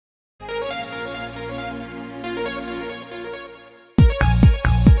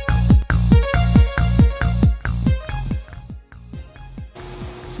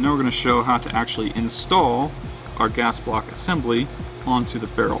So now we're going to show how to actually install our gas block assembly onto the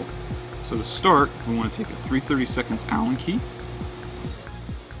barrel. So to start, we want to take a 3/32 Allen key,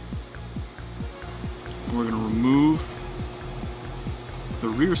 and we're going to remove the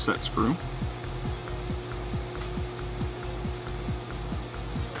rear set screw.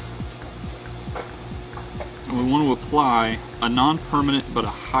 And we want to apply a non-permanent but a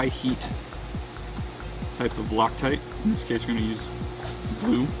high heat type of Loctite. In this case, we're going to use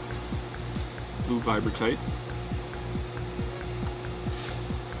blue Vibratite.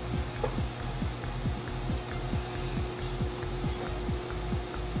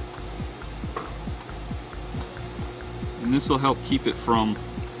 And this will help keep it from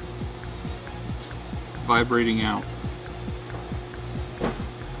vibrating out,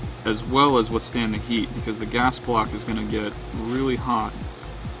 as well as withstand the heat, because the gas block is going to get really hot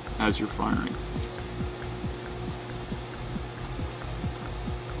as you're firing.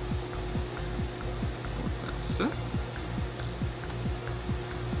 That's set.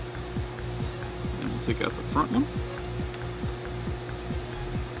 And we'll take out the front one.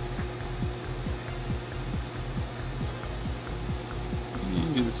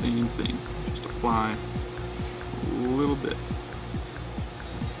 And do the same thing. Just apply a little bit.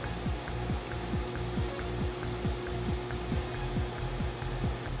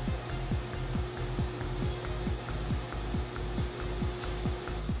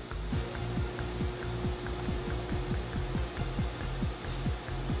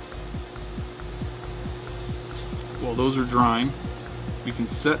 While those are drying, we can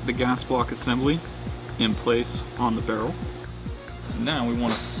set the gas block assembly in place on the barrel. So now we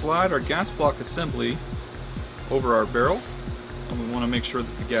want to slide our gas block assembly over our barrel, and we want to make sure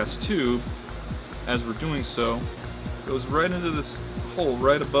that the gas tube, as we're doing so, goes right into this hole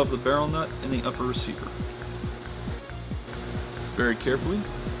right above the barrel nut in the upper receiver. Very carefully,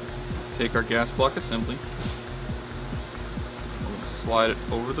 take our gas block assembly, we're going to slide it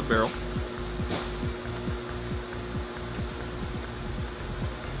over the barrel.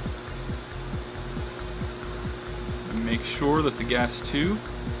 Make sure that the gas tube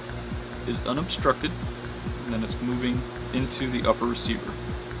is unobstructed, and then it's moving into the upper receiver.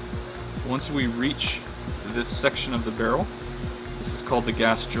 Once we reach this section of the barrel, this is called the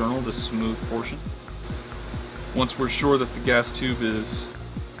gas journal, the smooth portion. Once we're sure that the gas tube is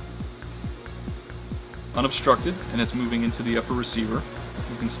unobstructed and it's moving into the upper receiver,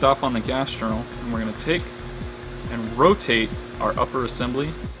 we can stop on the gas journal, and we're going to take and rotate our upper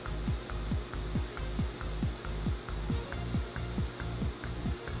assembly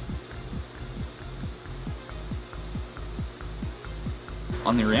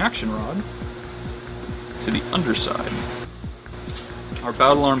on the reaction rod to the underside. Our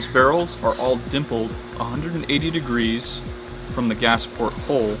Battle Arms barrels are all dimpled 180 degrees from the gas port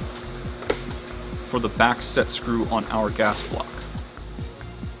hole for the back set screw on our gas block.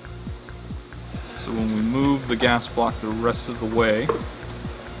 So when we move the gas block the rest of the way,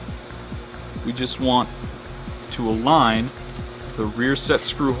 we just want to align the rear set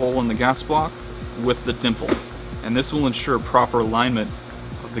screw hole in the gas block with the dimple, and this will ensure proper alignment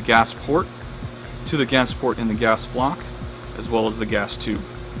of the gas port to the gas port in the gas block, as well as the gas tube.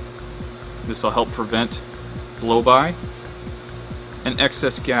 This will help prevent blow-by and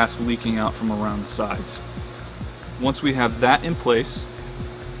excess gas leaking out from around the sides. Once we have that in place,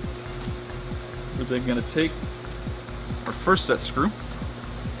 we're then going to take our first set screw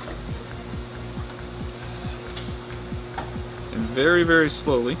and very, very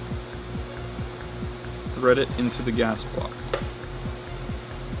slowly thread it into the gas block.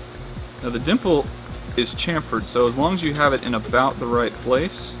 Now the dimple is chamfered, so as long as you have it in about the right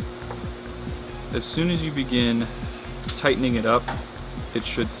place, as soon as you begin tightening it up, it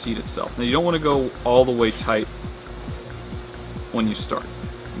should seat itself. Now you don't want to go all the way tight when you start.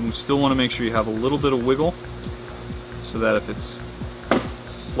 And you still want to make sure you have a little bit of wiggle, so that if it's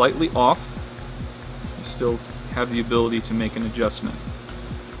slightly off, you still have the ability to make an adjustment.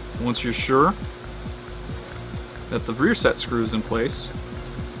 Once you're sure that the rear set screw is in place,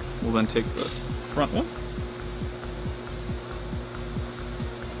 we'll then take the front one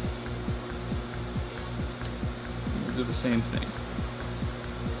and we'll do the same thing.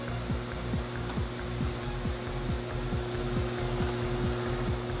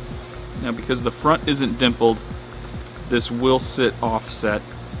 Now because the front isn't dimpled, this will sit offset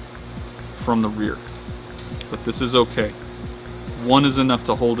from the rear, but this is okay. One is enough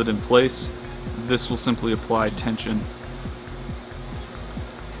to hold it in place. This will simply apply tension.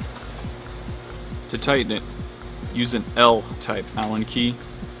 To tighten it, use an L-type Allen key.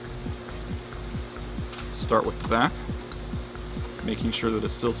 Start with the back. making sure that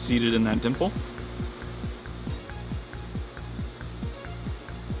it's still seated in that dimple.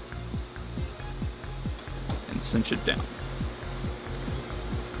 And cinch it down.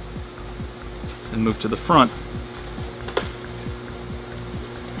 And move to the front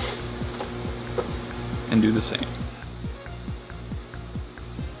and do the same.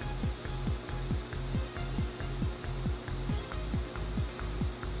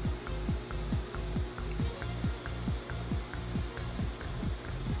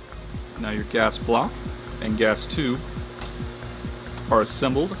 Now your gas block and gas tube are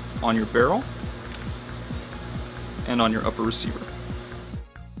assembled on your barrel and on your upper receiver.